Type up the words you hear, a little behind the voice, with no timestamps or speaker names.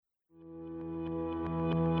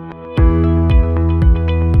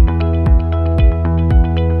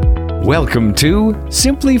Welcome to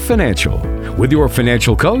Simply Financial with your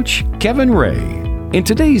financial coach, Kevin Ray. In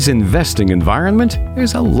today's investing environment,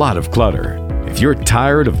 there's a lot of clutter. If you're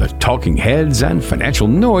tired of the talking heads and financial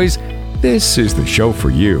noise, this is the show for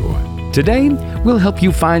you. Today, we'll help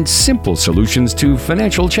you find simple solutions to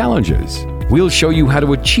financial challenges. We'll show you how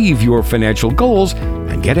to achieve your financial goals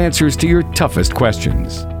and get answers to your toughest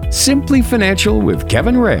questions. Simply Financial with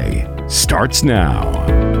Kevin Ray starts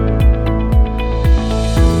now.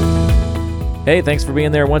 Hey, thanks for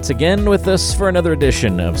being there once again with us for another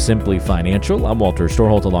edition of Simply Financial. I'm Walter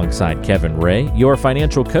Storholt alongside Kevin Ray, your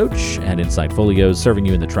financial coach at Insight Folios, serving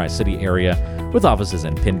you in the Tri-City area with offices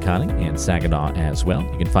in Pinconning and Saginaw as well.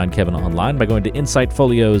 You can find Kevin online by going to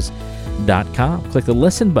insightfolios.com. Click the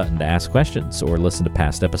listen button to ask questions or listen to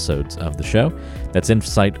past episodes of the show. That's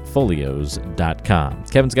insightfolios.com.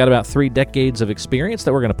 Kevin's got about 3 decades of experience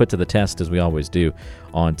that we're going to put to the test, as we always do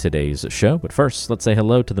on today's show. But first, let's say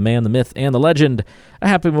hello to the man, the myth, and the legend. A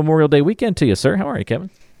happy Memorial Day weekend to you, sir. How are you, Kevin?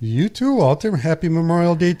 You too, Walter. Happy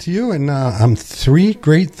Memorial Day to you. And I'm 3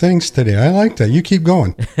 great things today. I like that. You keep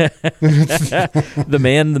going. The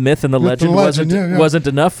man, the myth, and the legend wasn't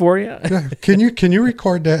enough for you? Yeah. Can you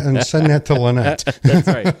record that and send that to Lynette? That's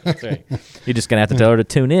right. You're just going to have to tell her to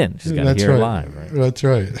tune in. She's got to hear live. Right? That's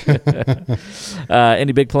right.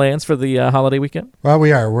 Any big plans for the holiday weekend? Well,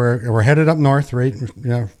 we are. We're headed up north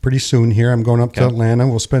pretty soon here. I'm going up to Atlanta.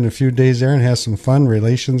 We'll spend a few days there and have some fun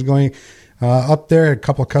relations going up there. A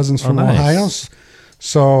couple cousins from Ohio.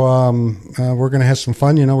 So we're going to have some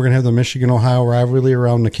fun. We're going to have the Michigan-Ohio rivalry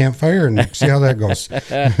around the campfire and see how that goes.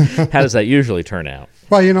 How does that usually turn out?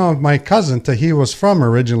 Well, my cousin, he was from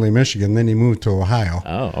originally Michigan, then he moved to Ohio.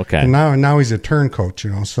 Oh, okay. And now he's a turn coach,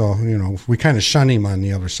 so, we kind of shun him on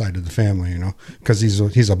the other side of the family, because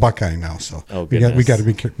he's a Buckeye now. So we got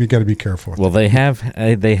to be careful. Well, they have,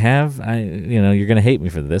 you're going to hate me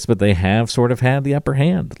for this, but they have sort of had the upper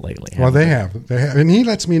hand lately. Well, they have. And he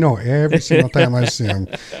lets me know every single time I see him.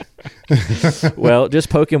 Well, just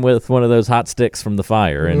poke him with one of those hot sticks from the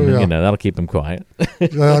fire, and that'll keep him quiet.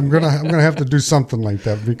 I'm gonna have to do something like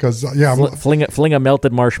that because fling a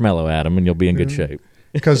melted marshmallow at him, and you'll be in good shape.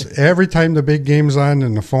 Because every time the big game's on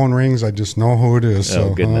and the phone rings, I just know who it is.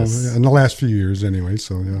 Oh, goodness. In the last few years, anyway.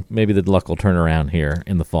 So yeah, maybe the luck will turn around here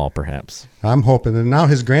in the fall, perhaps. I'm hoping. And now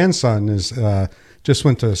his grandson is. Just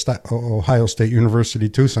went to Ohio State University,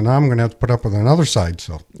 too, so now I'm going to have to put up with another side.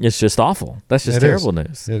 So it's just awful. That's just terrible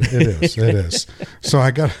news. It is. So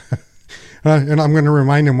I got, and I'm going to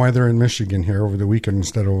remind him why they're in Michigan here over the weekend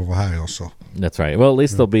instead of Ohio. So that's right. Well, at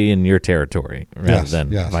least they'll be in your territory rather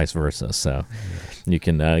than vice versa. So you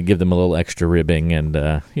can give them a little extra ribbing and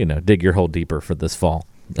dig your hole deeper for this fall.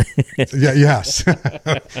 Yes.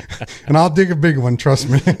 And I'll dig a big one, trust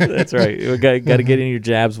me. That's right. You got to get in your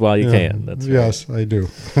jabs while you can. That's right. Yes, I do.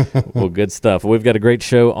 Well, good stuff. We've got a great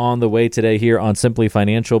show on the way today here on Simply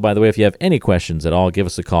Financial. By the way, if you have any questions at all, give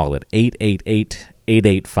us a call at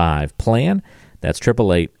 888-885-PLAN. That's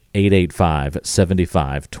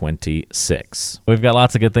 888-885-7526. We've got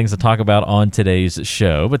lots of good things to talk about on today's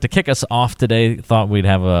show, but to kick us off today, thought we'd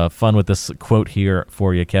have fun with this quote here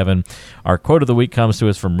for you, Kevin. Our quote of the week comes to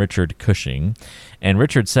us from Richard Cushing, and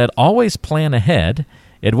Richard said, "Always plan ahead.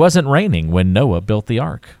 It wasn't raining when Noah built the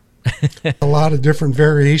ark." A lot of different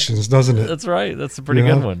variations, doesn't it? That's right. That's a pretty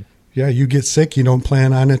good one. Yeah, you get sick, you don't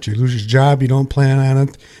plan on it. You lose your job, you don't plan on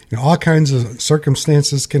it. All kinds of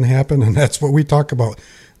circumstances can happen, and that's what we talk about.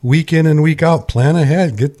 Week in and week out, plan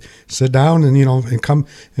ahead. Sit down and and come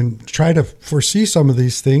and try to foresee some of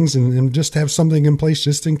these things and just have something in place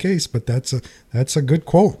just in case. But that's a good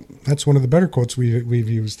quote. That's one of the better quotes we've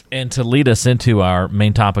used. And to lead us into our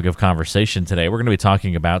main topic of conversation today, we're going to be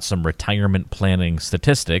talking about some retirement planning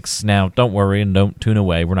statistics. Now, don't worry and don't tune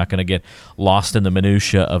away. We're not going to get lost in the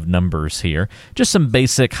minutia of numbers here. Just some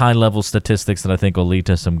basic high-level statistics that I think will lead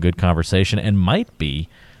to some good conversation and might be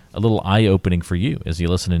a little eye-opening for you as you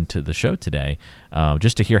listen into the show today,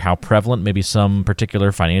 just to hear how prevalent maybe some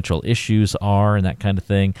particular financial issues are and that kind of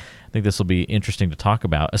thing. I think this will be interesting to talk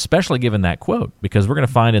about, especially given that quote, because we're going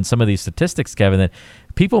to find in some of these statistics, Kevin, that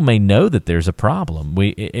people may know that there's a problem.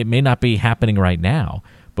 It may not be happening right now,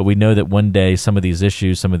 but we know that one day some of these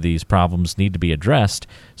issues, some of these problems need to be addressed.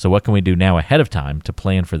 So what can we do now ahead of time to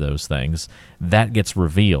plan for those things? That gets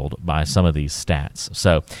revealed by some of these stats.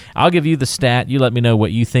 So I'll give you the stat. You let me know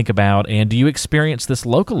what you think about, and do you experience this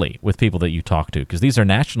locally with people that you talk to? Because these are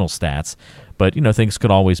national stats, but things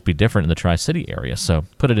could always be different in the Tri-City area. So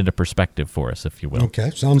put it into perspective for us, if you will.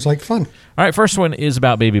 Okay, sounds like fun. All right, first one is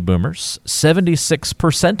about baby boomers.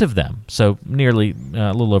 76% of them, so nearly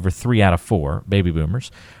a little over 3 out of 4 baby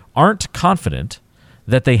boomers, aren't confident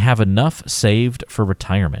that they have enough saved for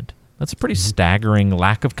retirement. That's a pretty staggering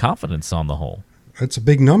lack of confidence on the whole. It's a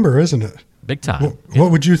big number, isn't it? Big time. What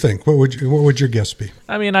would you think? What would your guess be?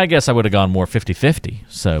 I mean, I guess I would have gone more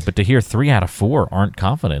 50-50. But to hear 3 out of 4 aren't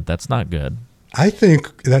confident, that's not good. I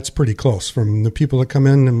think that's pretty close. From the people that come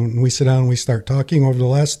in and when we sit down and we start talking over the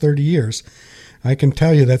last 30 years, I can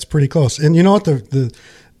tell you that's pretty close. And you know what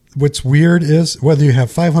what's weird is whether you have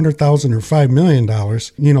 $500,000 or $5 million,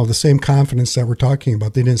 the same confidence that we're talking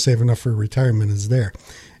about, they didn't save enough for retirement is there.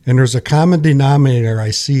 And there's a common denominator I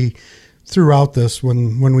see throughout this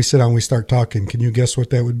when we sit down and we start talking. Can you guess what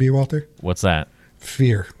that would be, Walter? What's that?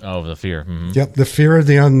 Fear. Oh, the fear. Mm-hmm. Yep, the fear of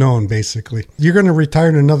the unknown, basically. You're going to retire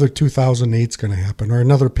and another 2008 is going to happen or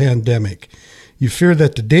another pandemic. You fear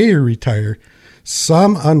that the day you retire,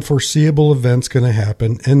 some unforeseeable event's going to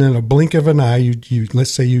happen, and in a blink of an eye, you let's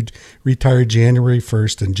say you retire January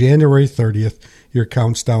 1st, and January 30th, your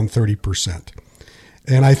account's down 30%.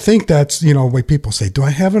 And I think that's, when people say, do I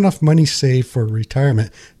have enough money saved for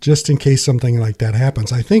retirement just in case something like that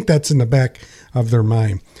happens? I think that's in the back of their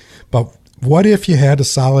mind. But what if you had a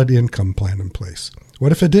solid income plan in place?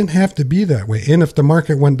 What if it didn't have to be that way? And if the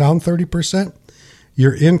market went down 30%,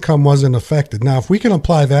 your income wasn't affected. Now, if we can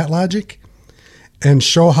apply that logic and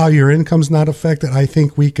show how your income's not affected, I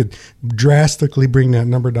think we could drastically bring that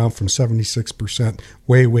number down from 76%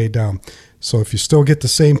 way, way down. So if you still get the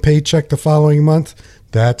same paycheck the following month,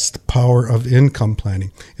 that's the power of income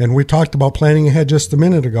planning. And we talked about planning ahead just a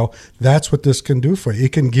minute ago. That's what this can do for you.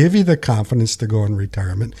 It can give you the confidence to go in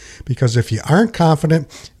retirement, because if you aren't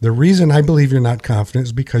confident, the reason I believe you're not confident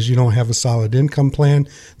is because you don't have a solid income plan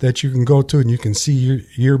that you can go to and you can see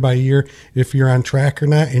year by year if you're on track or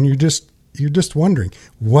not. And you're just wondering,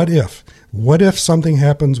 what if? What if something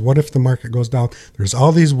happens? What if the market goes down? There's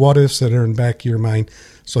all these what ifs that are in the back of your mind.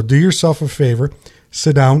 So do yourself a favor,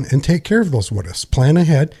 sit down and take care of those what ifs. Plan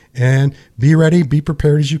ahead and be ready, be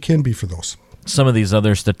prepared as you can be for those. Some of these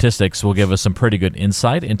other statistics will give us some pretty good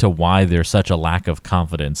insight into why there's such a lack of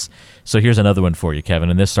confidence. So here's another one for you, Kevin,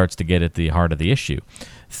 and this starts to get at the heart of the issue.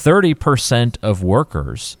 30% of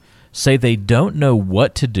workers say they don't know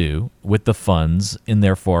what to do with the funds in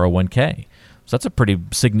their 401k. So that's a pretty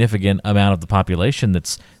significant amount of the population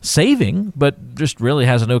that's saving, but just really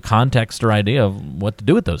has no context or idea of what to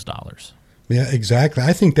do with those dollars. Yeah, exactly.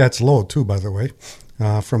 I think that's low too, by the way,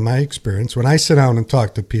 from my experience. When I sit down and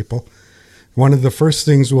talk to people, one of the first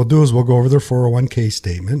things we'll do is we'll go over their 401k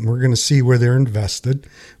statement. And we're going to see where they're invested,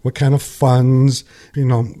 what kind of funds,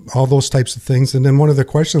 all those types of things. And then one of the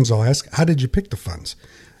questions I'll ask, how did you pick the funds?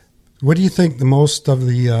 What do you think the most of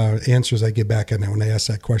the answers I get back on that when I ask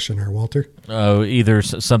that question are, Walter? Either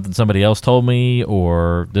something somebody else told me,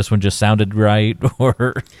 or this one just sounded right,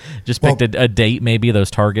 or just picked a date, maybe those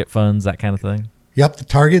target funds, that kind of thing. Yep, the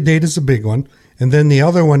target date is a big one. And then the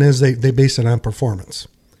other one is they base it on performance.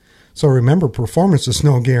 So remember, performance is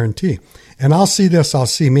no guarantee. And I'll see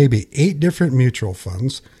maybe 8 different mutual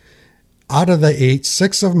funds. Out of the 8,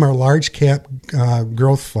 6 of them are large cap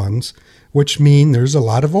growth funds, which mean there's a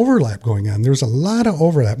lot of overlap going on. There's a lot of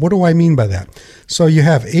overlap. What do I mean by that? So you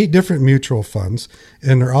have 8 different mutual funds,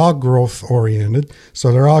 and they're all growth oriented.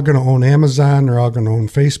 So they're all going to own Amazon, they're all going to own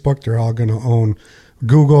Facebook, they're all going to own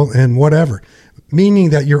Google and whatever.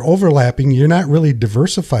 Meaning that you're overlapping, you're not really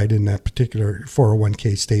diversified in that particular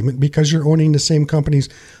 401k statement because you're owning the same companies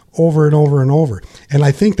over and over and over. And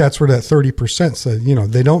I think that's where that 30% said,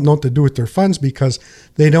 they don't know what to do with their funds because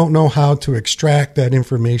they don't know how to extract that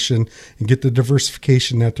information and get the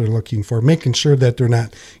diversification that they're looking for, making sure that they're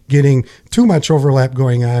not getting too much overlap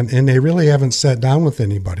going on, and they really haven't sat down with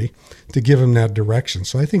anybody to give them that direction.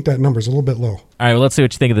 So I think that number is a little bit low. All right, well, let's see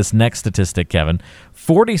what you think of this next statistic, Kevin.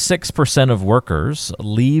 46% of workers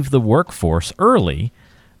leave the workforce early,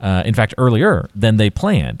 in fact, earlier than they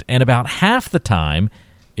planned, and about half the time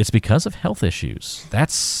it's because of health issues. That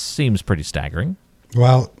seems pretty staggering.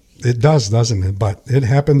 Well, it does, doesn't it? But it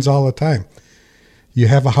happens all the time. You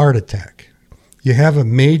have a heart attack. You have a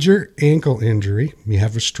major ankle injury. You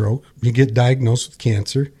have a stroke. You get diagnosed with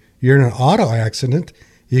cancer. You're in an auto accident.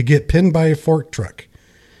 You get pinned by a fork truck.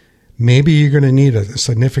 Maybe you're going to need a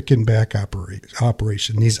significant back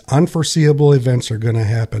operation. These unforeseeable events are going to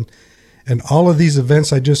happen. And all of these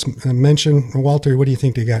events I just mentioned, Walter, what do you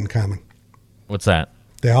think they got in common? What's that?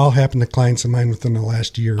 They all happened to clients of mine within the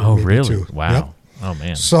last year. Oh, or maybe really? 2. Wow. Yep. Oh,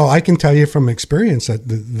 man. So I can tell you from experience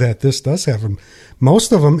that this does happen.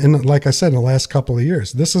 Most of them, like I said, in the last couple of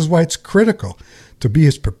years. This is why it's critical to be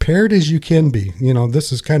as prepared as you can be.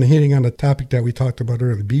 This is kind of hitting on the topic that we talked about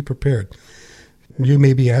earlier. Be prepared. You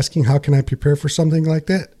may be asking, how can I prepare for something like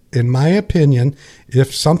that? In my opinion,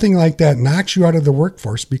 if something like that knocks you out of the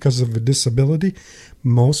workforce because of a disability,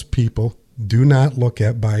 most people do not look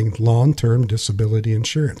at buying long-term disability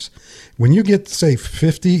insurance. When you get, say,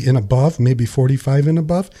 50 and above, maybe 45 and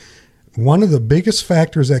above, one of the biggest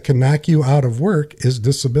factors that can knock you out of work is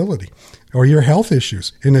disability or your health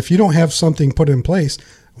issues. And if you don't have something put in place,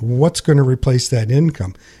 what's going to replace that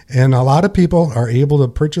income? And a lot of people are able to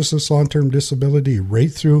purchase this long-term disability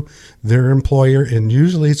right through their employer, and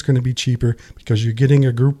usually it's going to be cheaper because you're getting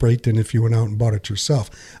a group rate than if you went out and bought it yourself.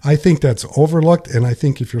 I think that's overlooked, and I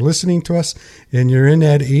think if you're listening to us and you're in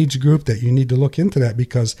that age group, that you need to look into that,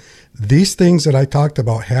 because these things that I talked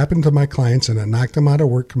about happened to my clients and it knocked them out of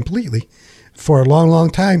work completely for a long, long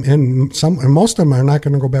time, and most of them are not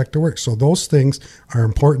going to go back to work. So those things are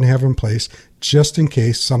important to have in place just in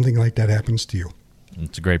case something like that happens to you.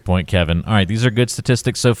 That's a great point, Kevin. All right, these are good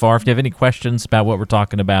statistics so far. If you have any questions about what we're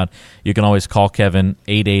talking about, you can always call Kevin,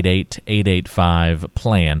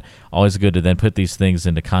 888-885-PLAN. Always good to then put these things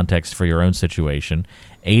into context for your own situation,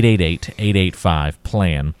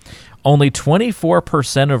 888-885-PLAN. Only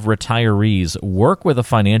 24% of retirees work with a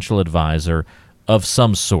financial advisor of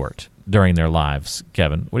some sort during their lives.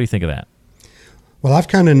 Kevin, what do you think of that? Well, I've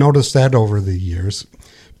kind of noticed that over the years.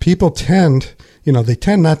 People tend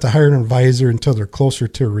not to hire an advisor until they're closer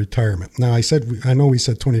to retirement. Now, I know we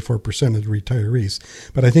said 24% of the retirees,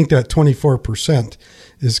 but I think that 24%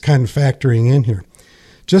 is kind of factoring in here.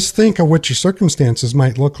 Just think of what your circumstances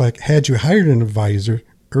might look like had you hired an advisor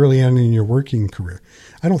early on in your working career.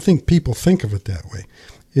 I don't think people think of it that way.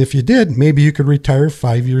 If you did, maybe you could retire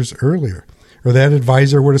 5 years earlier. Or that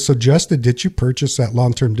advisor would have suggested that you purchase that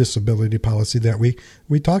long-term disability policy that we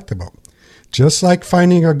talked about. Just like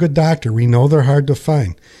finding a good doctor, we know they're hard to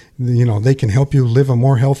find. They can help you live a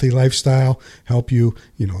more healthy lifestyle, help you,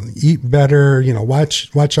 eat better,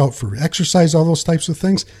 watch out for exercise, all those types of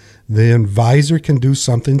things. The advisor can do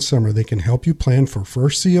something similar. They can help you plan for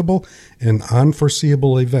foreseeable and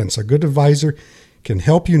unforeseeable events. A good advisor can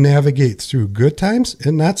help you navigate through good times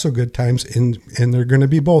and not so good times, and they're going to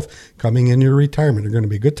be both coming in your retirement. They're going to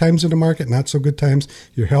be good times in the market, not so good times.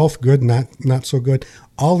 Your health, good, not so good.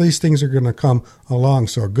 All these things are going to come along.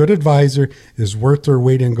 So a good advisor is worth their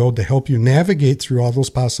weight in gold to help you navigate through all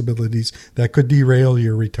those possibilities that could derail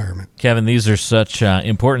your retirement. Kevin, these are such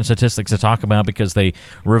important statistics to talk about because they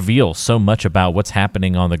reveal so much about what's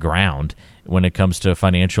happening on the ground when it comes to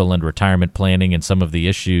financial and retirement planning and some of the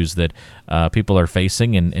issues that people are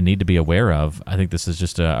facing and need to be aware of. I think this is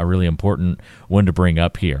just a really important one to bring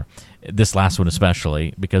up here. This last one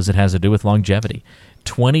especially, because it has to do with longevity.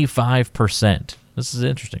 25%. This is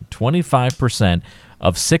interesting. 25%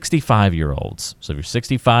 of 65-year-olds, so if you're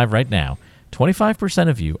 65 right now, 25%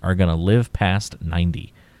 of you are going to live past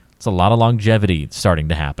 90. It's a lot of longevity starting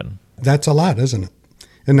to happen. That's a lot, isn't it?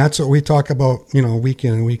 And that's what we talk about, week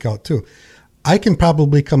in and week out too. I can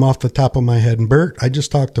probably come off the top of my head, and Bert, I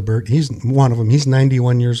just talked to Bert. He's one of them. He's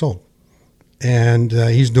 91 years old. And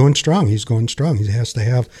he's doing strong. He's going strong. He has to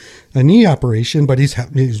have a knee operation, but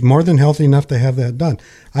he's more than healthy enough to have that done.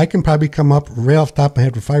 I can probably come up right off the top of my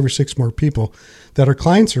head with 5 or 6 more people that are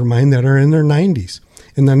clients of mine that are in their 90s.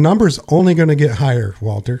 And the number's only going to get higher,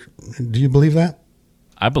 Walter. Do you believe that?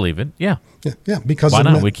 I believe it, yeah. Yeah, because why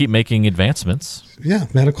not? We keep making advancements. Yeah,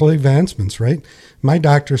 medical advancements, right? My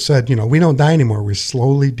doctor said, we don't die anymore. We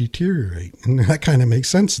slowly deteriorate. And that kind of makes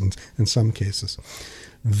sense in some cases.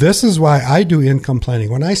 This is why I do income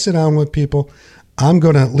planning. When I sit down with people, I'm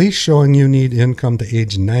going to at least showing you need income to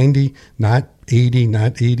age 90, not 80,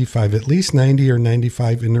 not 85, at least 90 or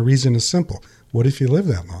 95. And the reason is simple. What if you live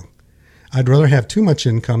that long? I'd rather have too much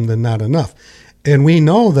income than not enough. And we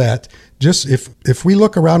know that just if we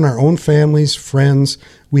look around our own families, friends,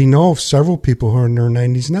 we know of several people who are in their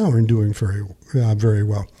 90s now are doing very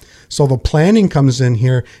well. So the planning comes in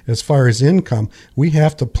here as far as income. We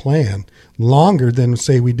have to plan longer than,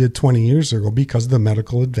 say, we did 20 years ago because of the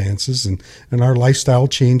medical advances and our lifestyle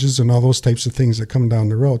changes and all those types of things that come down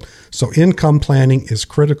the road. So income planning is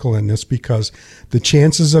critical in this because the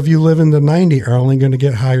chances of you living to 90 are only going to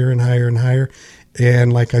get higher and higher and higher.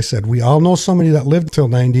 And like I said, we all know somebody that lived till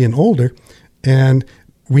 90 and older, and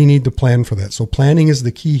we need to plan for that. So planning is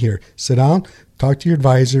the key here. Sit down, talk to your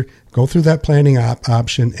advisor, go through that planning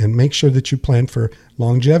option, and make sure that you plan for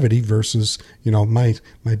longevity versus,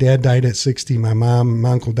 my dad died at 60,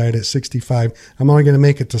 my uncle died at 65. I'm only going to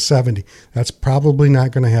make it to 70. That's probably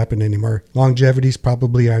not going to happen anymore. Longevity is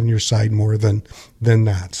probably on your side more than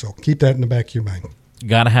not. So keep that in the back of your mind.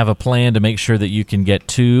 Got to have a plan to make sure that you can get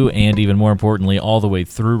to, and even more importantly, all the way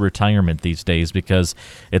through retirement these days, because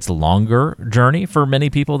it's a longer journey for many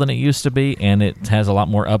people than it used to be, and it has a lot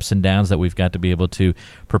more ups and downs that we've got to be able to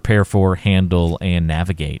prepare for, handle, and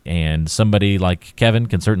navigate. And somebody like Kevin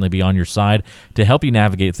can certainly be on your side to help you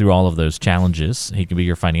navigate through all of those challenges. He can be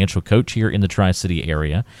your financial coach here in the Tri-City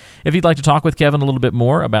area. If you'd like to talk with Kevin a little bit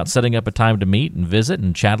more about setting up a time to meet and visit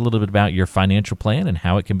and chat a little bit about your financial plan and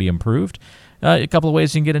how it can be improved, a couple of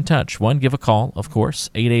ways you can get in touch. One, give a call, of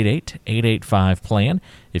course, 888-885-PLAN.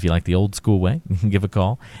 If you like the old school way, you can give a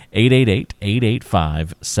call,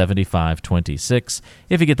 888-885-7526.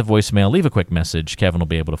 If you get the voicemail, leave a quick message. Kevin will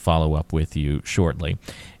be able to follow up with you shortly.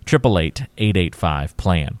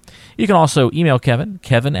 888-885-PLAN. You can also email Kevin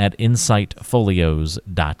at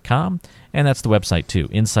insightfolios.com, and that's the website too,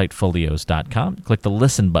 insightfolios.com. Click the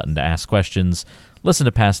listen button to ask questions, listen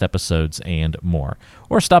to past episodes, and more.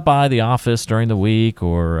 Or stop by the office during the week,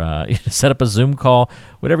 or set up a Zoom call,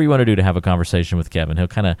 whatever you want to do to have a conversation with Kevin. He'll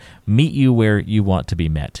kind of meet you where you want to be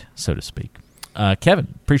met, so to speak. Kevin,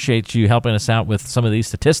 appreciate you helping us out with some of these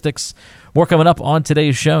statistics. More coming up on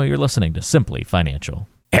today's show. You're listening to Simply Financial.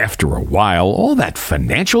 After a while, all that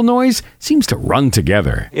financial noise seems to run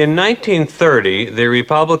together. In 1930, the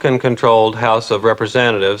Republican-controlled House of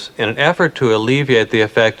Representatives, in an effort to alleviate the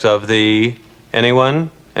effects of the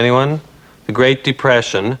the Great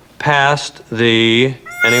Depression, passed the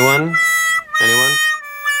anyone?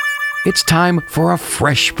 It's time for a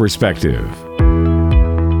fresh perspective.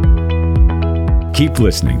 Keep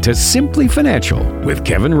listening to Simply Financial with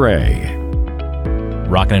Kevin Ray.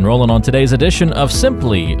 Rocking and rolling on today's edition of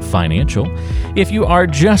Simply Financial. If you are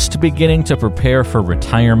just beginning to prepare for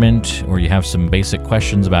retirement, or you have some basic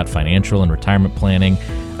questions about financial and retirement planning,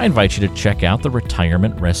 I invite you to check out the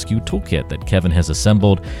Retirement Rescue Toolkit that Kevin has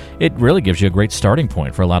assembled. It really gives you a great starting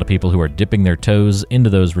point for a lot of people who are dipping their toes into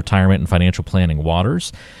those retirement and financial planning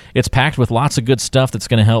waters. It's packed with lots of good stuff that's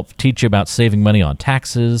going to help teach you about saving money on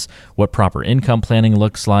taxes, what proper income planning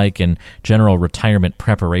looks like, and general retirement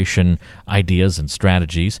preparation ideas and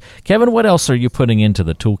strategies. Kevin, what else are you putting into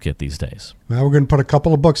the toolkit these days? Well, we're going to put a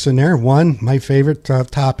couple of books in there. One, my favorite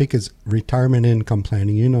topic is retirement income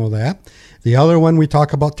planning. You know that. The other one, we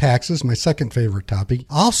talk about taxes, my second favorite topic.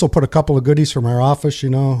 I also put a couple of goodies from our office,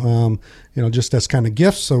 just as kind of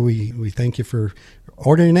gifts. So we thank you for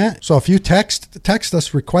ordering that. So if you text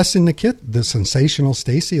us requesting the kit, the Sensational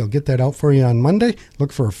Stacy, I'll get that out for you on Monday.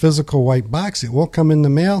 Look for a physical white box. It will come in the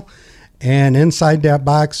mail. And inside that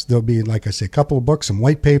box, there'll be, like I say, a couple of books, some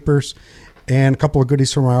white papers, and a couple of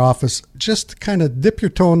goodies from our office, just to kind of dip your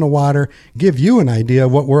toe in the water, give you an idea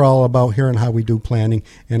of what we're all about here and how we do planning.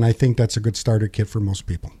 And I think that's a good starter kit for most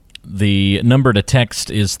people. The number to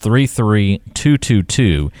text is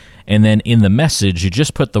 33222, and then in the message, you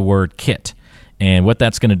just put the word KIT. And what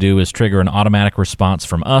that's going to do is trigger an automatic response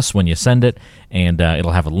from us when you send it, and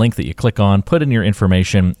it'll have a link that you click on, put in your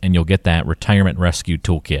information, and you'll get that Retirement Rescue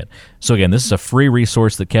Toolkit. So again, this is a free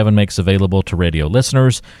resource that Kevin makes available to radio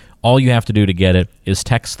listeners. All you have to do to get it is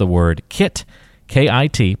text the word KIT,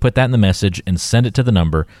 K-I-T, put that in the message, and send it to the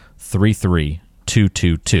number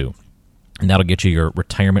 33222. And that'll get you your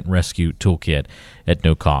Retirement Rescue Toolkit at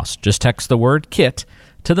no cost. Just text the word KIT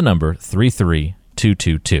to the number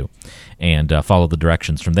 33222 and follow the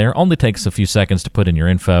directions from there. Only takes a few seconds to put in your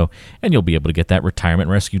info, and you'll be able to get that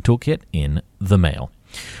Retirement Rescue Toolkit in the mail.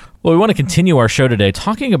 Well, we want to continue our show today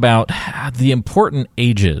talking about the important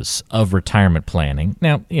ages of retirement planning.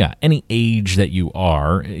 Now, any age that you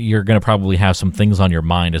are, you're going to probably have some things on your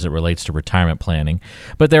mind as it relates to retirement planning.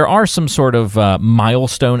 But there are some sort of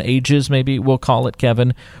milestone ages, maybe we'll call it,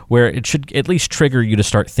 Kevin, where it should at least trigger you to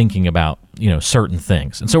start thinking about, certain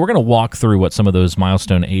things. And so we're going to walk through what some of those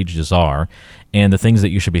milestone ages are and the things that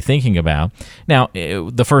you should be thinking about. Now,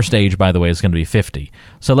 the first age, by the way, is going to be 50.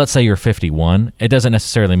 So let's say you're 51. It doesn't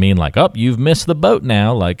necessarily mean like, you've missed the boat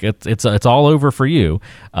now. Like it's all over for you.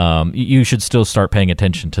 You should still start paying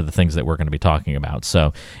attention to the things that we're going to be talking about.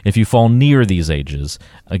 So if you fall near these ages,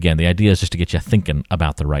 again, the idea is just to get you thinking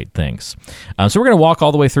about the right things. So we're going to walk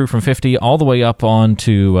all the way through from 50 all the way up on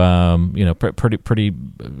to, pretty.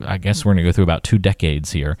 I guess we're going to go through about 2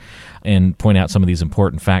 decades here and point out some of these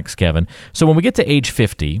important facts, Kevin. So when we get to age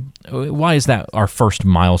 50, why is that our first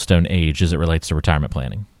milestone age as it relates to retirement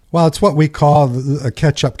planning? Well, it's what we call the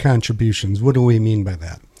catch-up contributions. What do we mean by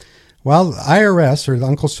that? Well, the IRS or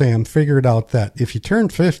Uncle Sam figured out that if you turn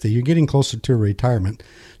 50, you're getting closer to retirement.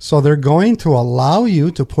 So they're going to allow you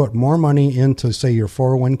to put more money into, say, your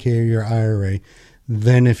 401k or your IRA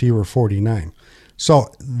than if you were 49.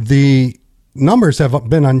 So the numbers have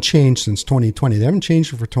been unchanged since 2020. They haven't changed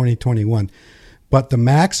for 2021. But the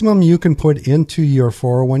maximum you can put into your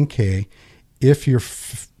 401k if you're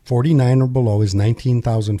 49 or below is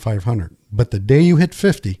 $19,500. But the day you hit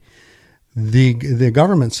 50, the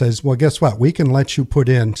government says, well, guess what? We can let you put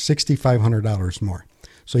in $6,500 more.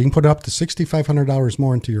 So you can put up to $6,500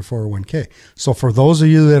 more into your 401k. So for those of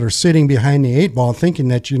you that are sitting behind the 8 ball thinking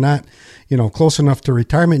that you're not, close enough to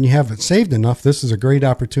retirement and you haven't saved enough, this is a great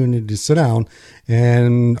opportunity to sit down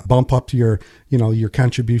and bump up your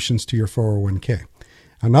contributions to your 401k.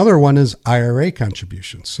 Another one is IRA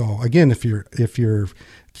contributions. So again, if you're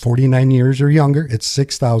 49 years or younger, it's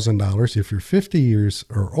 $6,000. If you're 50 years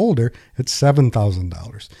or older, it's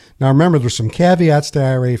 $7,000. Now remember, there's some caveats to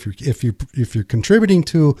IRA. If you're contributing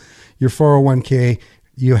to your 401k,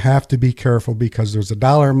 you have to be careful because there's a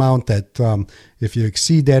dollar amount that if you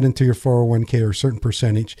exceed that into your 401k or a certain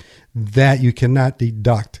percentage, that you cannot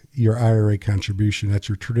deduct your IRA contribution. That's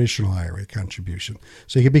your traditional IRA contribution.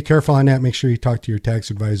 So you can be careful on that. Make sure you talk to your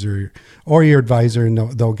tax advisor or your advisor, and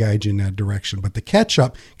they'll guide you in that direction. But the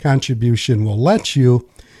catch-up contribution will let you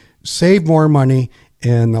save more money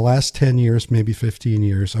in the last 10 years, maybe 15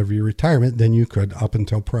 years of your retirement than you could up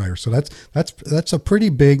until prior. So that's a pretty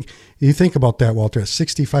big, you think about that, Walter, it's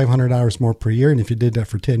 $6,500 more per year. And if you did that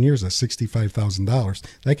for 10 years, that's $65,000.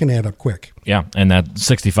 That can add up quick. Yeah, and that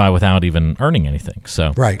 65 without even earning anything.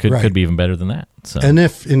 So could be even better than that. So. And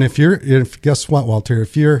if guess what, Walter,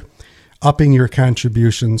 if you're upping your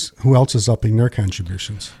contributions, who else is upping their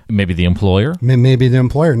contributions? Maybe the employer? Maybe the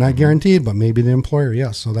employer, not guaranteed, but maybe the employer,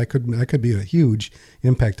 yes. So that could be a huge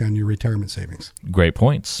impact on your retirement savings. Great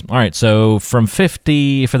points. All right, so from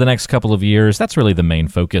 50 for the next couple of years, that's really the main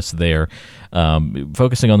focus there.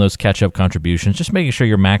 Focusing on those catch-up contributions, just making sure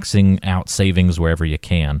you're maxing out savings wherever you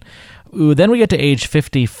can. Then we get to age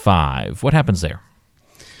 55. What happens there?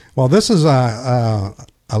 Well, this is a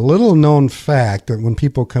little known fact that when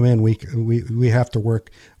people come in, we have to work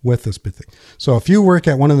with this big thing. So if you work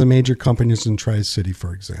at one of the major companies in Tri-City,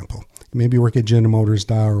 for example, maybe you work at General Motors,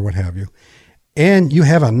 Dow, or what have you, and you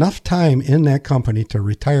have enough time in that company to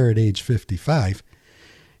retire at age 55,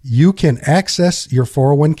 you can access your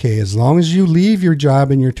 401k as long as you leave your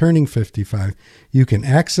job and you're turning 55. You can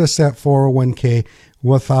access that 401k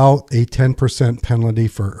without a 10% penalty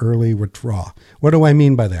for early withdrawal. What do I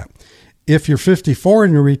mean by that? If you're 54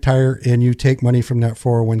 and you retire and you take money from that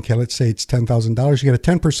 401k, let's say it's $10,000, you get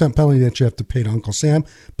a 10% penalty that you have to pay to Uncle Sam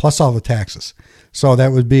plus all the taxes. So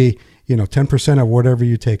that would be, 10% of whatever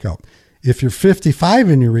you take out. If you're 55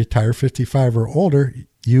 and you retire, 55 or older,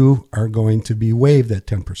 you are going to be waived that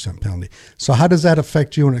 10% penalty. So how does that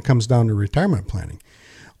affect you when it comes down to retirement planning?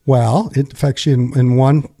 Well, it affects you in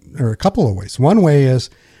one or a couple of ways. One way is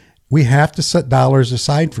we have to set dollars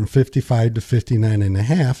aside from 55 to 59 and a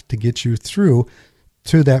half to get you through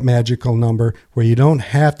to that magical number where you don't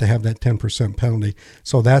have to have that 10% penalty.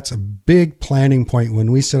 So that's a big planning point.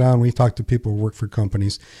 When we sit down and we talk to people who work for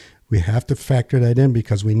companies, we have to factor that in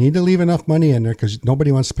because we need to leave enough money in there because nobody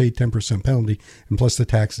wants to pay 10% penalty and plus the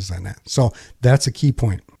taxes on that. So that's a key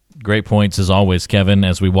point. Great points as always, Kevin,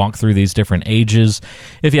 as we walk through these different ages.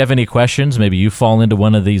 If you have any questions, maybe you fall into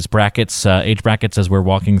one of these brackets, age brackets as we're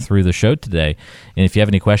walking through the show today. And if you have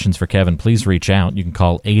any questions for Kevin, please reach out. You can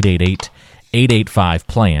call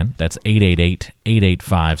 888-885-PLAN. That's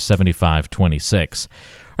 888-885-7526.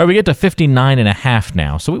 All right, we get to 59 and a half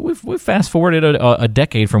now. So we've fast-forwarded a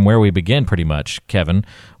decade from where we begin pretty much, Kevin.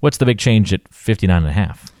 What's the big change at 59 and a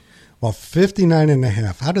half? Well, 59 and a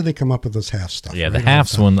half. How did they come up with this half stuff? Yeah, the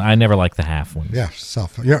halves one. I never liked the half ones. Yeah,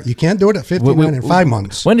 you can't do it at 59 in 5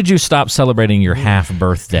 months. When did you stop celebrating your half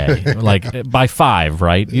birthday? Like by 5,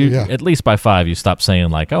 right? At least by 5, you stop saying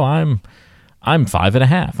like, "Oh, I'm 5 and a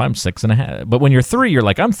half. I'm 6 and a half." But when you're 3, you're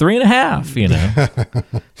like, "I'm 3 and a half." You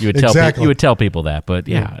would tell Exactly. you would tell people that. But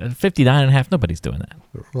at 59 and a half, nobody's doing that.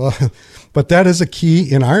 Well, but that is a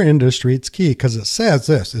key in our industry. It's key because it says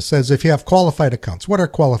this. It says if you have qualified accounts. What are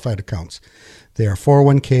qualified accounts? They are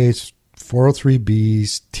 401ks,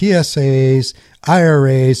 403bs, TSAs,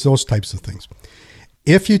 IRAs, those types of things.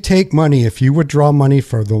 If you take money, if you withdraw money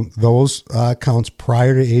for those accounts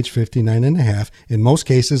prior to age 59 and a half, in most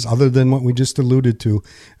cases, other than what we just alluded to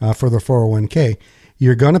for the 401k,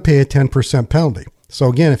 you're going to pay a 10% penalty. So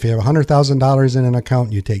again, if you have $100,000 in an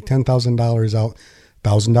account, you take $10,000 out,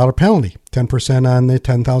 $1,000 penalty, 10% on the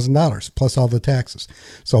 $10,000 plus all the taxes.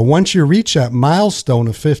 So once you reach that milestone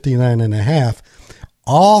of 59 and a half,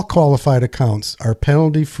 all qualified accounts are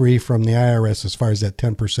penalty-free from the IRS as far as that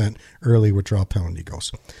 10% early withdrawal penalty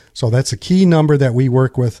goes. So that's a key number that we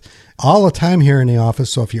work with all the time here in the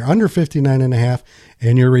office. So if you're under 59 and a half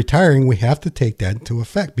and you're retiring, we have to take that into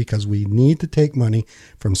effect because we need to take money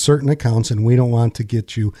from certain accounts and we don't want to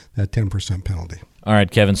get you that 10% penalty. All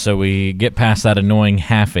right, Kevin, so we get past that annoying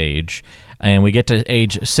half age and we get to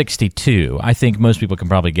age 62. I think most people can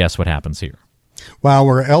probably guess what happens here. Well,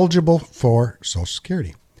 we're eligible for Social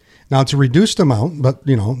Security. Now, it's a reduced amount, but,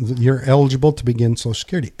 you're eligible to begin Social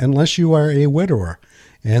Security unless you are a widower.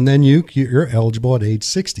 And then you're eligible at age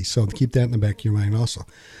 60. So keep that in the back of your mind also.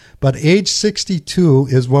 But age 62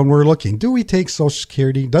 is when we're looking. Do we take Social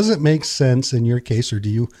Security? Does it make sense in your case, or do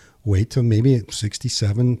you wait till maybe at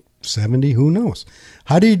 67, 70? Who knows?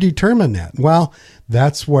 How do you determine that? Well,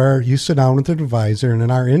 that's where you sit down with an advisor, and in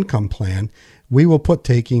our income plan, we will put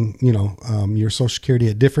taking, your Social Security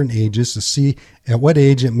at different ages to see at what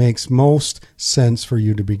age it makes most sense for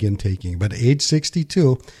you to begin taking. But age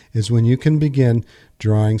 62 is when you can begin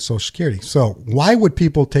drawing Social Security. So why would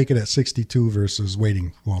people take it at 62 versus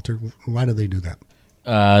waiting, Walter? Why do they do that?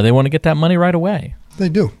 They want to get that money right away. They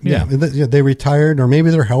do. Yeah. They retired, or maybe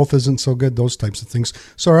their health isn't so good, those types of things.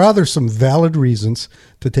 So are there some valid reasons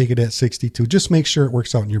to take it at 62? Just make sure it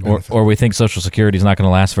works out in your benefit. Or we think Social Security is not going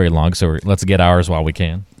to last very long, so let's get ours while we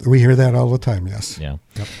can. We hear that all the time, yes. Yeah.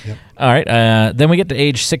 Yep. All right. Then we get to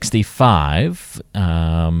age 65.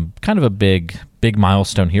 Kind of a big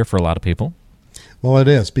milestone here for a lot of people. Well, it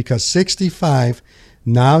is, because 65,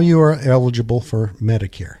 now you are eligible for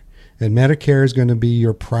Medicare. And Medicare is going to be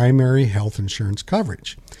your primary health insurance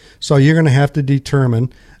coverage. So you're going to have to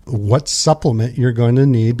determine what supplement you're going to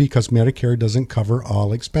need because Medicare doesn't cover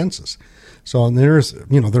all expenses. So there's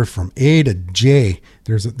from A to J.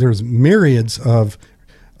 There's myriads of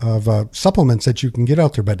supplements that you can get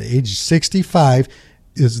out there. But at age 65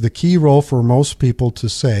 is the key role for most people to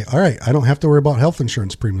say, all right, I don't have to worry about health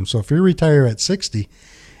insurance premiums. So if you retire at 60,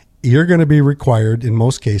 you're going to be required in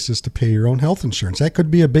most cases to pay your own health insurance. That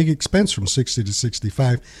could be a big expense from 60 to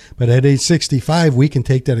 65. But at age 65, we can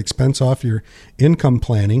take that expense off your income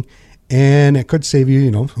planning, and it could save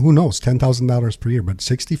you, who knows, $10,000 per year. But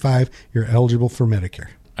 65, you're eligible for Medicare.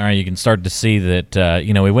 All right, you can start to see that,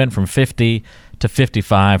 we went from 50 to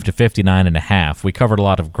 55 to 59 and a half. We covered a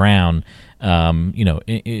lot of ground,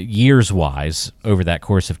 years-wise over that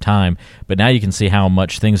course of time. But now you can see how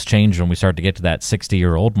much things change when we start to get to that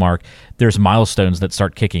 60-year-old mark. There's milestones that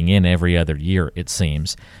start kicking in every other year, it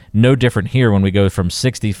seems. No different here when we go from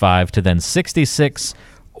 65 to then 66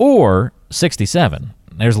 or 67.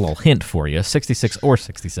 There's a little hint for you, 66 or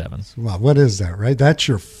 67. Well, what is that, right? That's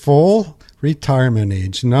your full retirement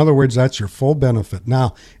age. In other words, that's your full benefit.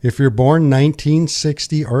 Now, if you're born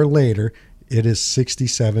 1960 or later, it is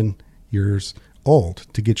 67 years old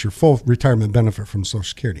to get your full retirement benefit from Social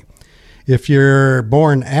Security. If you're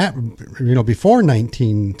born at, before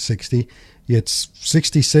 1960, it's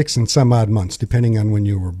 66 and some odd months, depending on when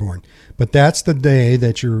you were born. But that's the day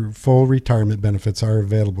that your full retirement benefits are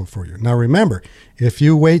available for you. Now, remember, if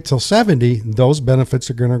you wait till 70, those benefits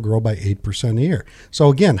are going to grow by 8% a year. So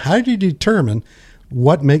again, how do you determine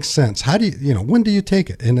what makes sense? How do you, when do you take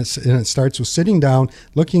it? And it starts with sitting down,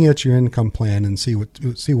 looking at your income plan, and see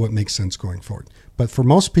what makes sense going forward. But for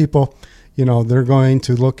most people, they're going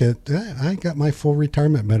to look at, I got my full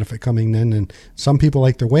retirement benefit coming in, and some people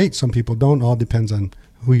like to wait, some people don't. All depends on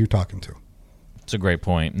who you're talking to. It's a great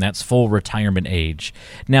point, and that's full retirement age.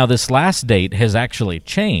 Now, this last date has actually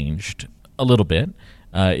changed a little bit.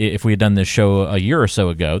 If we had done this show a year or so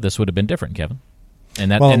ago, this would have been different, Kevin. And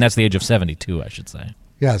that's the age of 72, I should say.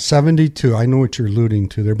 Yeah, 72. I know what you're alluding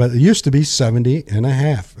to there, but it used to be 70 and a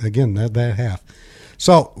half. Again, that half.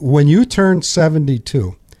 So when you turn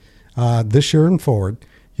 72, this year and forward,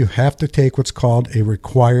 you have to take what's called a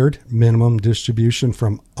required minimum distribution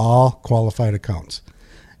from all qualified accounts.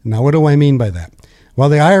 Now, what do I mean by that? Well,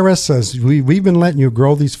 the IRS says we've been letting you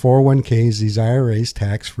grow these 401ks, these IRAs,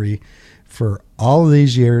 tax-free for all of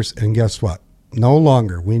these years, and guess what? No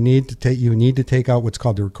longer. You need to take out what's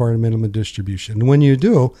called the required minimum distribution. And when you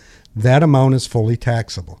do, that amount is fully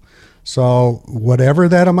taxable. So whatever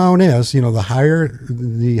that amount is, the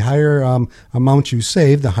higher amount you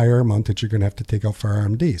save, the higher amount that you're going to have to take out for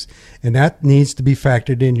RMDs. And that needs to be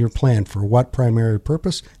factored in your plan. For what primary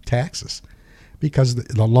purpose? Taxes. Because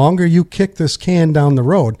the longer you kick this can down the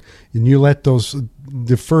road and you let those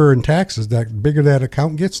defer in taxes, the bigger that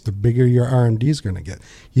account gets, the bigger your RMD is going to get.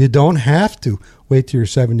 You don't have to wait till you're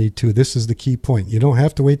 72. This is the key point. You don't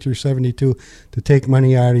have to wait till you're 72 to take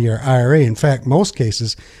money out of your IRA. In fact, most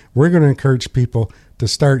cases, we're going to encourage people to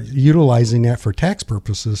start utilizing that for tax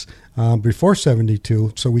purposes before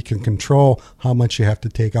 72, so we can control how much you have to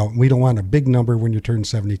take out. We don't want a big number when you turn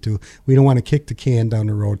 72. We don't want to kick the can down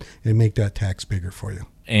the road and make that tax bigger for you.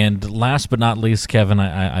 And last but not least, Kevin,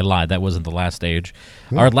 I lied. That wasn't the last age.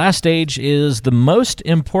 Our last age is the most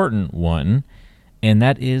important one, and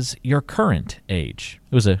that is your current age.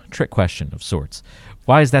 It was a trick question of sorts.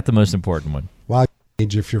 Why is that the most important one? Well,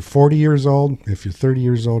 if you're 40 years old, if you're 30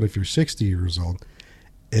 years old, if you're 60 years old,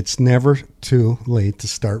 it's never too late to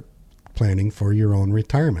start planning for your own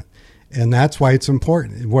retirement. And that's why it's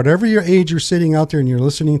important. Whatever your age you're sitting out there and you're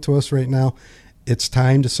listening to us right now, it's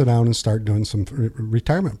time to sit down and start doing some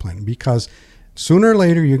retirement planning, because sooner or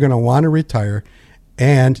later you're going to want to retire,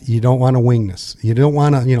 and you don't want to wing this. You don't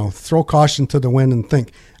want to, throw caution to the wind and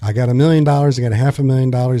think, I got $1 million, I got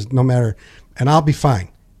 $500,000, no matter, and I'll be fine.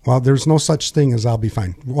 Well, there's no such thing as I'll be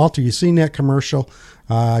fine. Walter, you seen that commercial?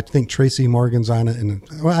 I think Tracy Morgan's on it, and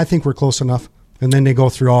I think we're close enough. And then they go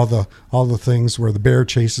through all the things where the bear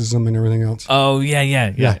chases them and everything else. Oh,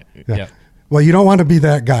 yeah. Well, you don't want to be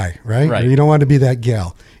that guy, right? Right. Or you don't want to be that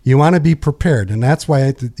gal. You want to be prepared, and that's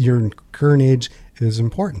why your current age is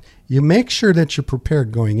important. You make sure that you're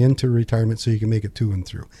prepared going into retirement so you can make it to and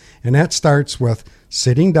through. And that starts with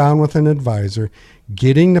sitting down with an advisor,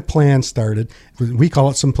 getting the plan started. We call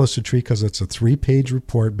it Simplicity because it's a 3-page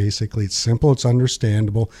report. Basically, it's simple, it's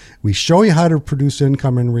understandable. We show you how to produce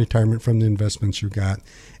income in retirement from the investments you got.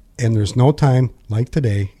 And there's no time like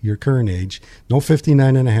today, your current age, no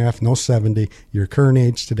 59 and a half, no 70, your current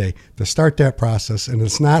age today, to start that process. And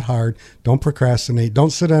it's not hard. Don't procrastinate.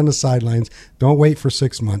 Don't sit on the sidelines. Don't wait for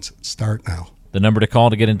 6 months. Start now. The number to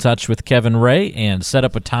call to get in touch with Kevin Ray and set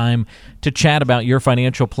up a time to chat about your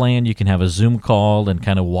financial plan. You can have a Zoom call and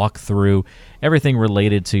kind of walk through everything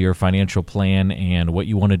related to your financial plan and what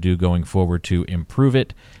you want to do going forward to improve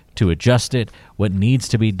it, to adjust it, what needs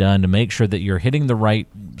to be done to make sure that you're hitting the right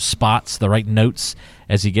spots, the right notes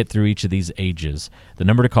as you get through each of these ages. The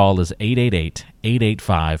number to call is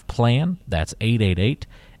 888-885-PLAN. That's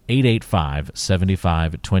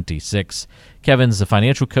 888-885-7526. Kevin's a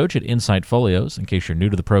financial coach at Insight Folios. In case you're new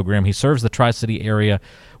to the program, he serves the Tri-City area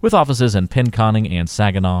with offices in Pinconning and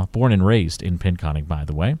Saginaw, born and raised in Pinconning, by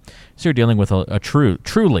the way. So you're dealing with a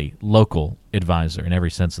truly local advisor in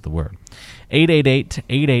every sense of the word.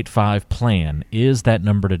 888-885-PLAN is that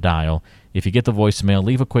number to dial. If you get the voicemail,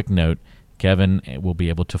 leave a quick note. Kevin will be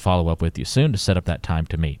able to follow up with you soon to set up that time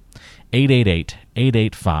to meet.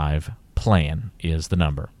 888-885-PLAN is the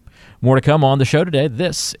number. More to come on the show today.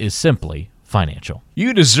 This is Simply Financial.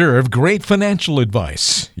 You deserve great financial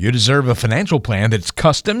advice. You deserve a financial plan that's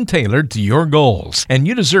custom tailored to your goals. And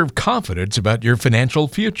you deserve confidence about your financial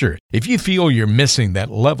future. If you feel you're missing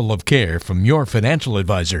that level of care from your financial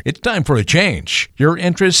advisor, it's time for a change. Your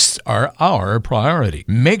interests are our priority.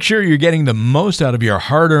 Make sure you're getting the most out of your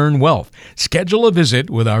hard-earned wealth. Schedule a visit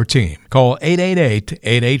with our team. Call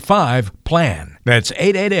 888-885-PLAN. That's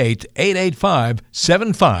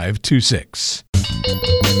 888-885-7526.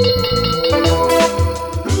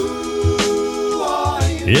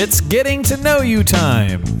 It's getting to know you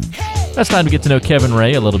time. That's time to get to know Kevin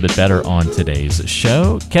Ray a little bit better on today's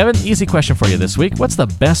show. Kevin, easy question for you this week. What's the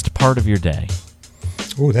best part of your day?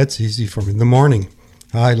 Oh, that's easy for me. The morning.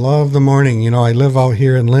 I love the morning. I live out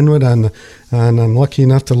here in Linwood, and I'm lucky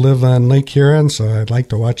enough to live on Lake Huron, so I'd like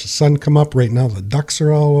to watch the sun come up. Right now, the ducks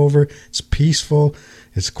are all over. It's peaceful.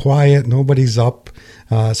 It's quiet. Nobody's up,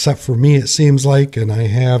 except for me, it seems like, and I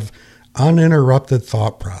have uninterrupted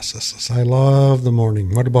thought processes. I love the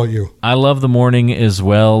morning. What about you? I love the morning as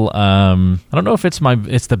well. I don't know if it's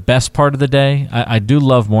the best part of the day. I do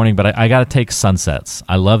love morning, but I got to take sunsets.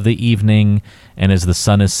 I love the evening, and as the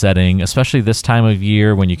sun is setting, especially this time of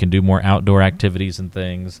year when you can do more outdoor activities and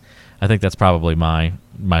things. I think that's probably my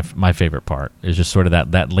favorite part, is just sort of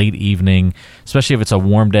that late evening, especially if it's a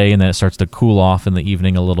warm day and then it starts to cool off in the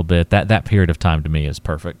evening a little bit. That period of time to me is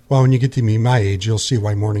perfect. Well, when you get to be my age, you'll see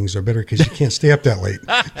why mornings are better, because you can't stay up that late.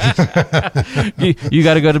 you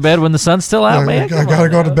got to go to bed when the sun's still out, man? I got to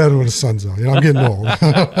go to bed when the sun's out. I'm getting old.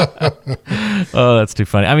 Oh, that's too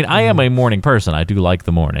funny. I mean, I am a morning person. I do like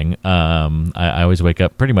the morning. I always wake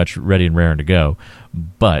up pretty much ready and raring to go.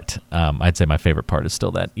 But I'd say my favorite part is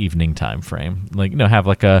still that evening time frame. Like, have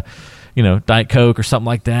like a, Diet Coke or something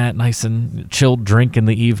like that, nice and chilled drink in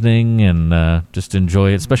the evening, and just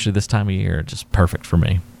enjoy it, especially this time of year. Just perfect for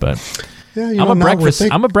me. But yeah,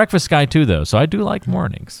 I'm a breakfast guy too, though, so I do like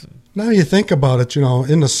mornings. Now you think about it,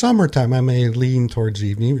 in the summertime, I may lean towards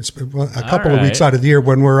evening. It's a couple of weeks out of the year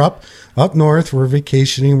when we're up north, we're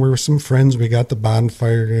vacationing, we're with some friends, we got the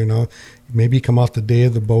bonfire, maybe come off the day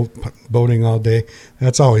of the boating all day.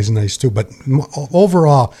 That's always nice too. But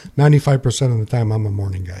overall, 95% of the time, I'm a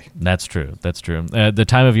morning guy. That's true. The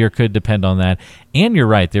time of year could depend on that. And you're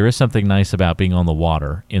right. There is something nice about being on the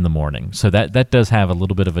water in the morning. So that does have a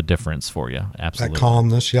little bit of a difference for you. Absolutely. That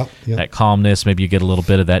calmness, yep. That calmness. Maybe you get a little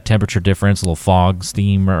bit of that temperature difference, a little fog,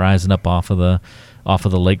 steam rising up off of the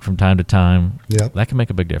lake from time to time. Yep. That can make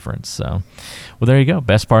a big difference. So, well, there you go.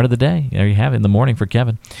 Best part of the day. There you have it in the morning for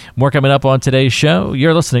Kevin. More coming up on today's show.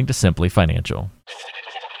 You're listening to Simply Financial.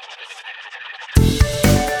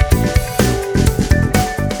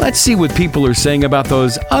 Let's see what people are saying about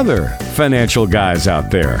those other financial guys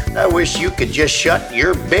out there. I wish you could just shut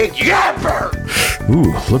your big yapper.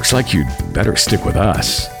 Ooh, looks like you'd better stick with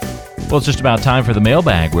us. Well, it's just about time for the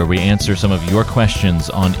mailbag, where we answer some of your questions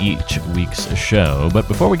on each week's show. But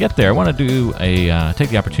before we get there, I want to take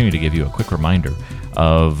the opportunity to give you a quick reminder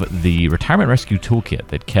of the Retirement Rescue Toolkit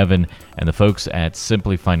that Kevin and the folks at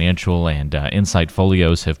Simply Financial and Insight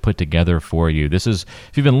Folios have put together for you. This is,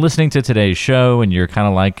 if you've been listening to today's show and you're kind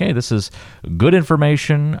of like, hey, this is good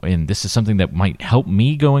information and this is something that might help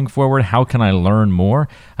me going forward, how can I learn more?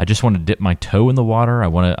 I just want to dip my toe in the water. I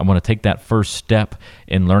want to take that first step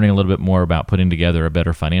in learning a little bit more about putting together a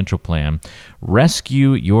better financial plan.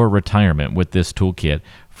 Rescue your retirement with this toolkit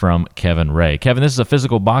from Kevin Ray. Kevin, this is a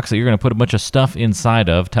physical box that you're going to put a bunch of stuff inside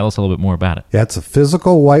of. Tell us a little bit more about it. Yeah, it's a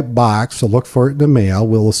physical white box, so look for it in the mail.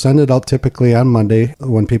 We'll send it out typically on Monday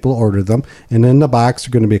when people order them. And in the box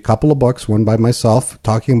are going to be a couple of books, one by myself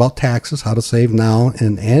talking about taxes, how to save now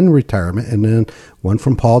and retirement, and then one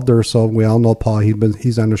from Paul Durso. We all know Paul.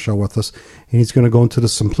 He's on the show with us. And he's going to go into the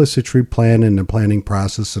simplicity plan and the planning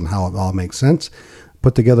process and how it all makes sense.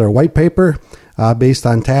 Put together a white paper based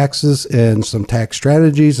on taxes and some tax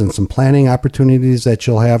strategies and some planning opportunities that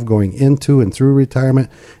you'll have going into and through retirement.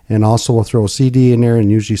 And also we'll throw a CD in there and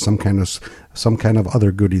usually some kind of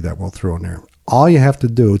other goodie that we'll throw in there. All you have to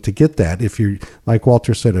do to get that, if you're, like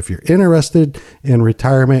Walter said, if you're interested in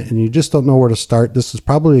retirement and you just don't know where to start, this is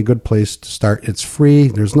probably a good place to start. It's free.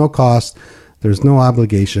 There's no cost. There's no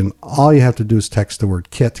obligation. All you have to do is text the word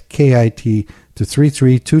KIT, K-I-T, to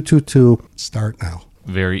 33222. Start now.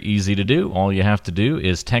 Very easy to do. All you have to do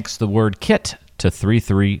is text the word KIT to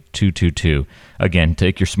 33222. Again,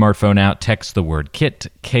 take your smartphone out, text the word KIT,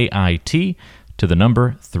 K-I-T, to the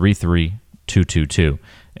number 33222.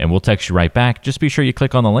 And we'll text you right back. Just be sure you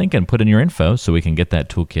click on the link and put in your info so we can get that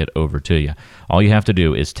toolkit over to you. All you have to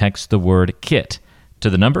do is text the word KIT to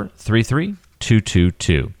the number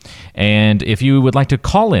 33222. And if you would like to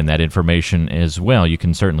call in that information as well, you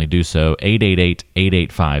can certainly do so.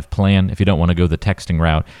 888-885-PLAN. If you don't want to go the texting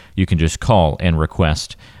route, you can just call and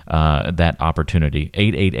request that opportunity.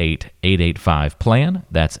 888-885-PLAN.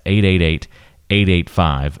 That's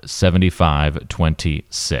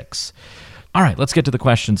 888-885-7526. All right, let's get to the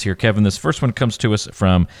questions here, Kevin. This first one comes to us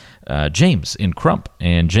from James in Crump.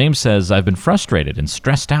 And James says, I've been frustrated and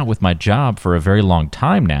stressed out with my job for a very long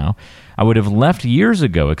time now. I would have left years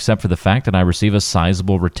ago except for the fact that I receive a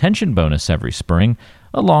sizable retention bonus every spring,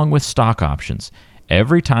 along with stock options.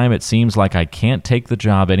 Every time it seems like I can't take the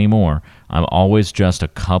job anymore, I'm always just a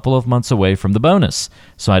couple of months away from the bonus.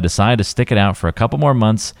 So I decide to stick it out for a couple more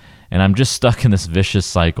months, and I'm just stuck in this vicious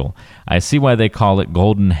cycle. I see why they call it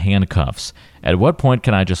golden handcuffs. At what point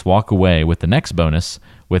can I just walk away with the next bonus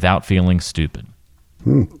without feeling stupid?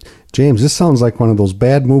 James, this sounds like one of those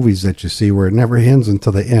bad movies that you see where it never ends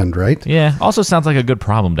until the end, right? Yeah. Also sounds like a good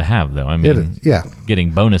problem to have, though. I mean, getting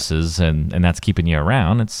bonuses and that's keeping you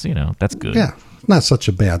around. It's, that's good. Yeah. Not such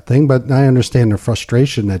a bad thing, but I understand the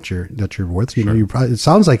frustration that you're with. You know, it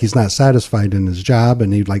sounds like he's not satisfied in his job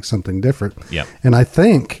and he'd like something different. Yep. And I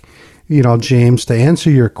think, James, to answer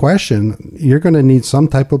your question, you're going to need some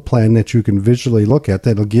type of plan that you can visually look at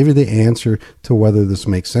that'll give you the answer to whether this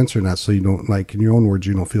makes sense or not. So you don't, like in your own words,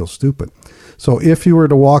 you don't feel stupid. So if you were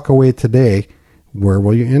to walk away today, where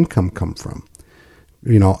will your income come from?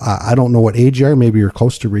 I don't know what age you are. Maybe you're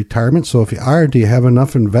close to retirement. So if you are, do you have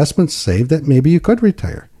enough investments saved that maybe you could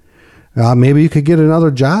retire? Maybe you could get another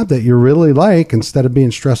job that you really like instead of being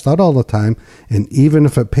stressed out all the time. And even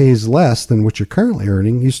if it pays less than what you're currently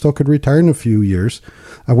earning, you still could retire in a few years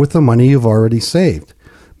with the money you've already saved.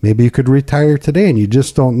 Maybe you could retire today and you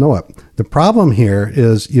just don't know it. The problem here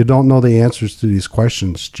is you don't know the answers to these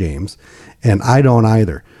questions, James, and I don't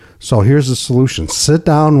either. So here's the solution. Sit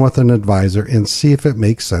down with an advisor and see if it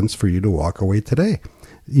makes sense for you to walk away today.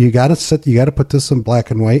 You got to put this in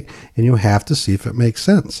black and white, and you have to see if it makes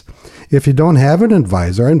sense. If you don't have an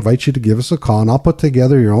advisor, I invite you to give us a call, and I'll put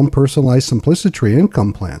together your own personalized Simplicity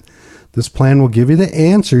income plan. This plan will give you the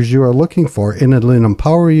answers you are looking for, and it'll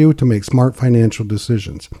empower you to make smart financial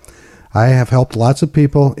decisions. I have helped lots of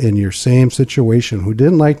people in your same situation who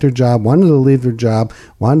didn't like their job, wanted to leave their job,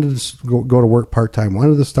 wanted to go to work part-time,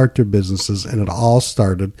 wanted to start their businesses, and it all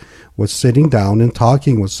started with sitting down and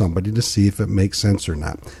talking with somebody to see if it makes sense or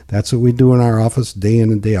not. That's what we do in our office day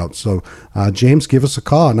in and day out. So, James, give us a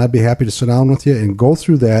call, and I'd be happy to sit down with you and go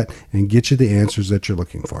through that and get you the answers that you're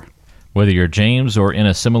looking for. Whether you're James or in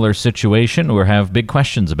a similar situation or have big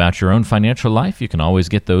questions about your own financial life, you can always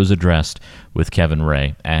get those addressed with Kevin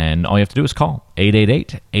Ray. And all you have to do is call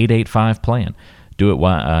 888-885-PLAN. Do it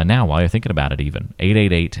now while you're thinking about it even.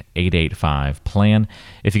 888-885-PLAN.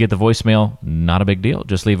 If you get the voicemail, not a big deal.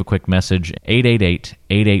 Just leave a quick message.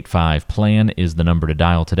 888-885-PLAN is the number to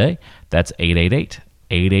dial today. That's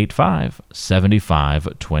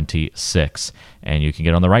 888-885-7526. And you can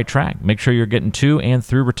get on the right track. Make sure you're getting to and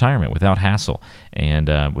through retirement without hassle and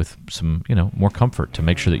with some, more comfort to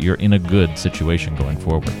make sure that you're in a good situation going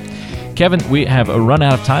forward. Kevin, we have run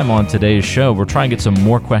out of time on today's show. We'll try and get some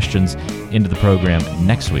more questions into the program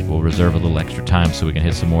next week. We'll reserve a little extra time so we can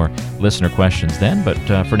hit some more listener questions then. But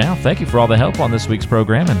for now, thank you for all the help on this week's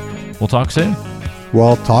program, and we'll talk soon.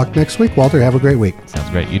 We'll talk next week. Walter, have a great week. Sounds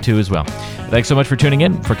great. You too as well. Thanks so much for tuning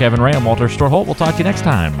in. For Kevin Ray, I'm Walter Storholt. We'll talk to you next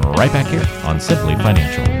time, right back here on Simply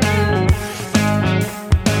Financial.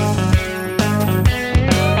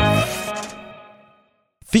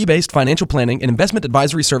 Fee-based financial planning and investment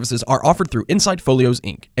advisory services are offered through Insight Folios,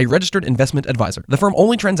 Inc., a registered investment advisor. The firm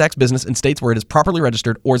only transacts business in states where it is properly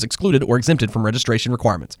registered or is excluded or exempted from registration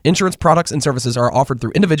requirements. Insurance products and services are offered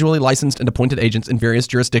through individually licensed and appointed agents in various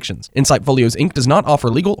jurisdictions. Insight Folios, Inc. does not offer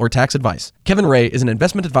legal or tax advice. Kevin Ray is an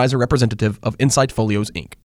investment advisor representative of Insight Folios, Inc.